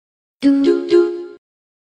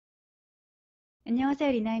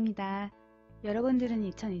안녕하세요, 리나입니다. 여러분들은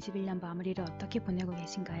 2021년 마무리를 어떻게 보내고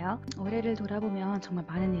계신가요? 올해를 돌아보면 정말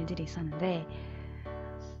많은 일들이 있었는데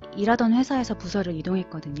일하던 회사에서 부서를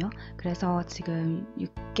이동했거든요. 그래서 지금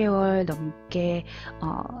 6개월 넘게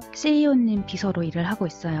CEO님 비서로 일을 하고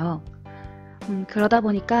있어요. 그러다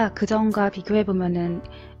보니까 그전과 비교해보면은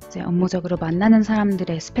이제 업무적으로 만나는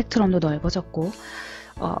사람들의 스펙트럼도 넓어졌고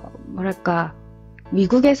뭐랄까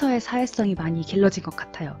미국에서의 사회성이 많이 길러진 것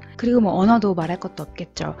같아요. 그리고 뭐 언어도 말할 것도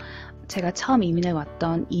없겠죠. 제가 처음 이민을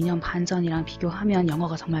왔던 2년 반 전이랑 비교하면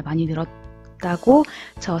영어가 정말 많이 늘었다고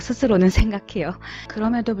저 스스로는 생각해요.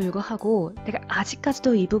 그럼에도 불구하고 내가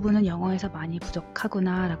아직까지도 이 부분은 영어에서 많이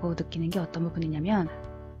부족하구나 라고 느끼는 게 어떤 부분이냐면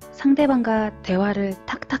상대방과 대화를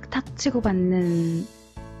탁탁탁 치고받는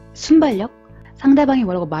순발력? 상대방이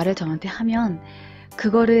뭐라고 말을 저한테 하면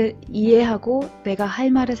그거를 이해하고 내가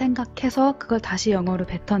할 말을 생각해서 그걸 다시 영어로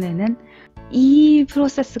뱉어내는 이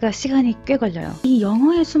프로세스가 시간이 꽤 걸려요. 이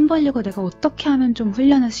영어의 순발력을 내가 어떻게 하면 좀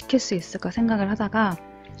훈련을 시킬 수 있을까 생각을 하다가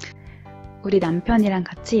우리 남편이랑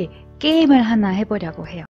같이 게임을 하나 해보려고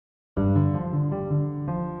해요.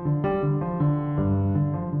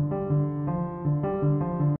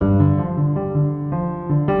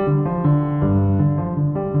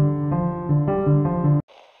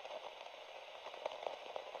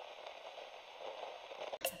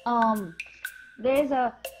 There's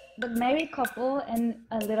the married couple and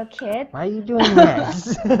a little kid. Why are you doing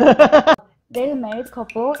this? They're a married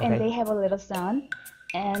couple and they have a little son,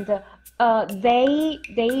 and they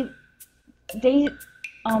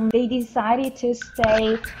decided to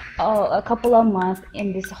stay a couple of months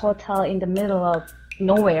in this hotel in the middle of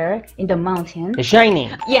nowhere in the mountain. The Shining.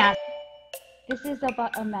 Yeah. This is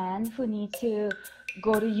about a man who needs to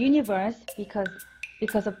go to universe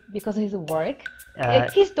because of his work.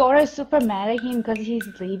 His daughter is super mad at him because he's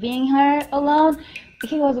leaving her alone.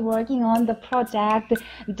 He was working on the project.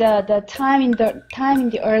 The time in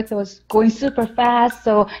the earth was going super fast,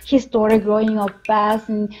 so his daughter growing up fast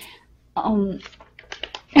and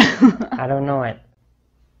I don't know it.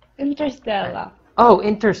 Interstellar. Oh,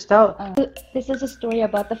 Interstellar. This is a story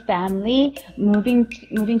about the family moving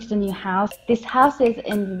to the new house. This house is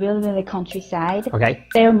in really countryside. Okay.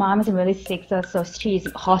 Their mom is really sick, so she's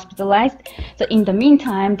hospitalized. So in the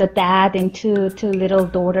meantime, the dad and two little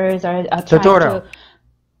daughters are trying to.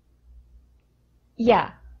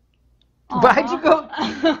 Yeah. Why'd you go?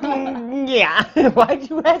 Yeah. Why'd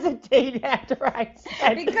you hesitate after I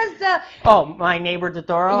said? Because my neighbor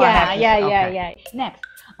Totoro. Yeah. Next,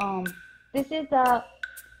 this is a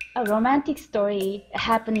romantic story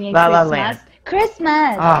happening in La La Christmas. Land.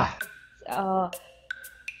 Christmas.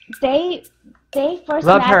 They first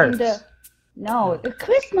Love met Hurts. in the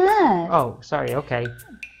Christmas. Oh, sorry. Okay.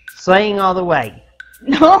 Sleighing all the way.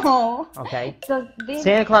 No. Okay. So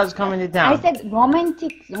Santa Claus is coming to town. I said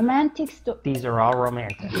romantic story. These are all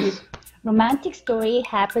romantic. Romantic story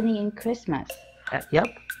happening in Christmas. Yep.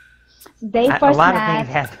 They A first lot met. of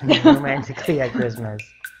things happen romantically at Christmas.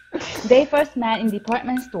 They first met in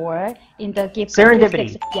department store in the gift.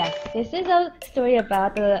 Serendipity. Yes, this is a story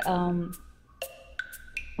about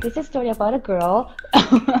This is a story about a girl.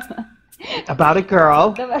 About a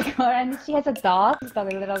girl. And she has a dog. It's a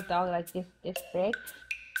little dog like this big.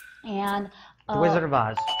 And The Wizard of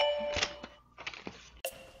Oz.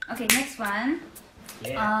 Okay, next one.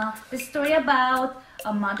 Yeah. The story about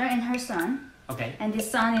a mother and her son. Okay. And the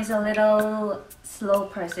son is a little slow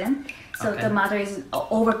person, so the mother is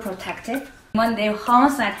overprotective. One day,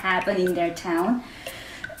 homicide happened in their town.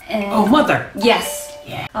 And Mother. Yes.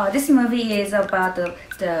 Yeah. This movie is about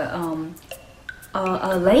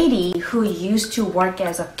a lady who used to work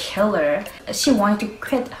as a killer. She wanted to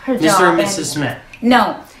quit her job. Mr. and Mrs. Smith.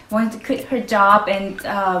 No, wanted to quit her job and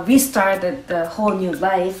restart the whole new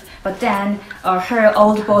life. But then her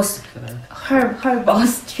old boss, her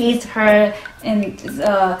boss treats her and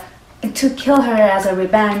to kill her as a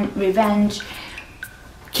revenge.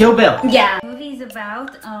 Kill Bill. Yeah. The movie is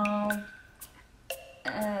about a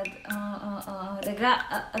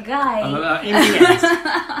guy. Indians.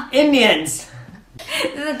 Indians.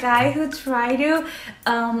 The guy who tried to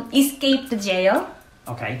escape the jail.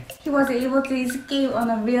 Okay. He was able to escape on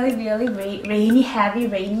a really heavy rainy night. Heavy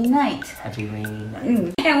rainy night.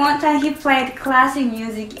 And one time he played classic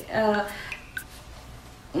music.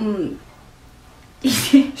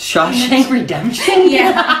 Shawshank Redemption?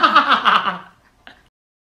 Yeah.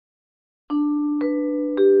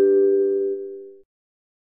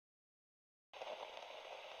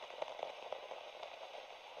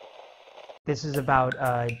 This is about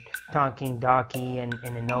talking donkey and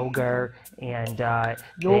an ogre and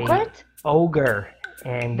Yogurt? ogre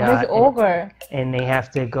and What is ogre? and they have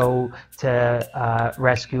to go to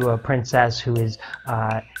rescue a princess who is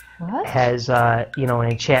What? has you know,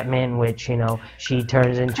 an enchantment, which, you know, she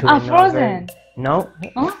turns into an Frozen. ogre. No,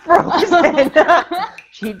 Huh? Frozen.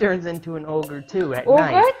 She turns into an ogre too at Ogre?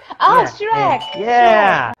 night. Oh, Yeah, Shrek.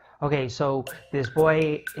 yeah. Okay, so this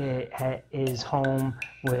boy is home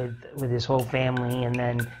with his whole family, and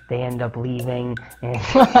then they end up leaving, and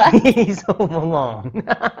he's home alone.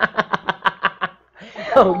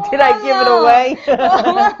 Oh, did I give it away?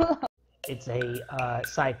 It's a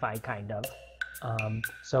sci-fi kind of.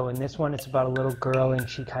 So in this one, it's about a little girl, and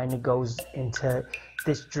she kind of goes into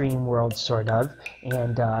this dream world, sort of,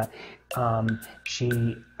 and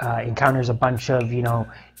she encounters a bunch of, you know,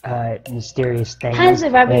 mysterious things. Hands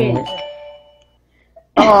of every.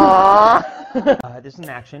 This is an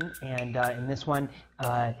action, and in this one,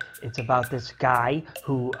 it's about this guy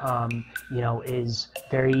who, you know, is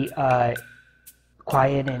very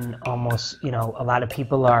quiet and almost, you know, a lot of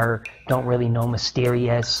people don't really know,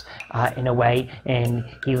 mysterious in a way, and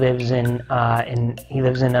he lives in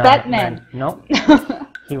a Batman. No,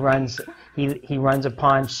 he runs a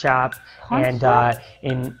pawn shop. Pawn and shop?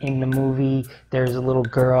 in the movie, there's a little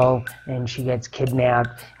girl, and she gets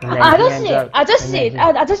kidnapped. And then he ends up, 아저씨.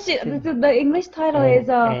 The English title is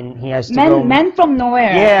and he has to go. Man from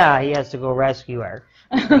Nowhere. Yeah, he has to go rescue her.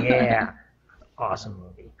 Yeah, awesome movie.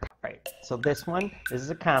 Right, so this is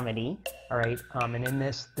a comedy. All right, and in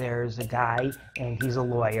this, there's a guy, and he's a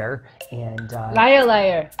lawyer, and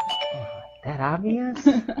Liar. that obvious?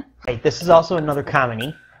 Right, this is also another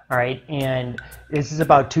comedy. All right, and this is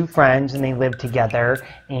about two friends, and they live together,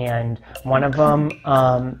 and one of them,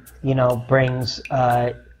 you know, brings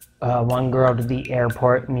one girl to the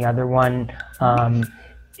airport, and the other one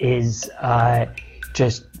is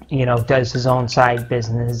just, you know, does his own side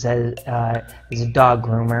business as a dog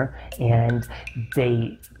groomer, and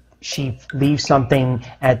she leaves something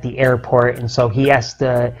at the airport, and so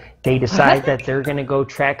they decide that they're gonna go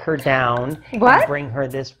track her down and bring her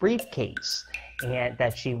this briefcase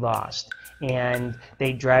that she lost, and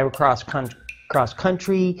they drive across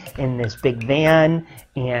country in this big van,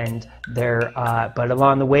 and but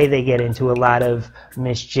along the way they get into a lot of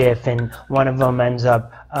mischief, and one of them ends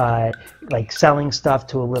up like selling stuff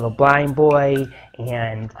to a little blind boy,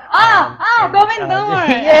 and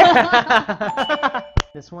yeah.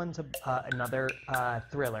 This one's another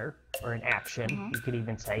thriller, or an action, you could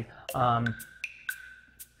even say.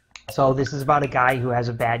 So this is about a guy who has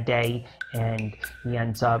a bad day, and he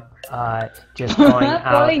ends up just going out.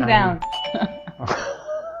 Falling down.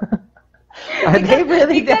 Are they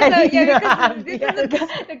really dead? Because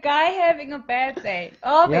the guy having a bad day.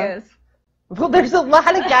 Obvious. Yeah. Well, there's a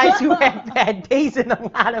lot of guys who have bad days in a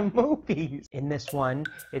lot of movies. In this one,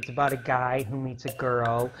 it's about a guy who meets a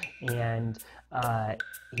girl, and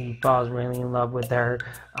he falls really in love with her,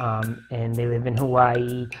 and they live in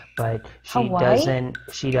Hawaii, but she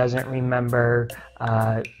doesn't remember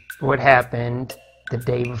what happened the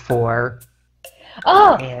day before.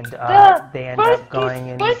 Oh, and they end up going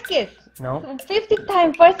in. First kiss. No. 50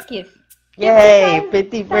 times first kiss. Yay!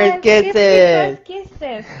 50 first kisses. 50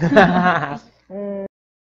 first kisses.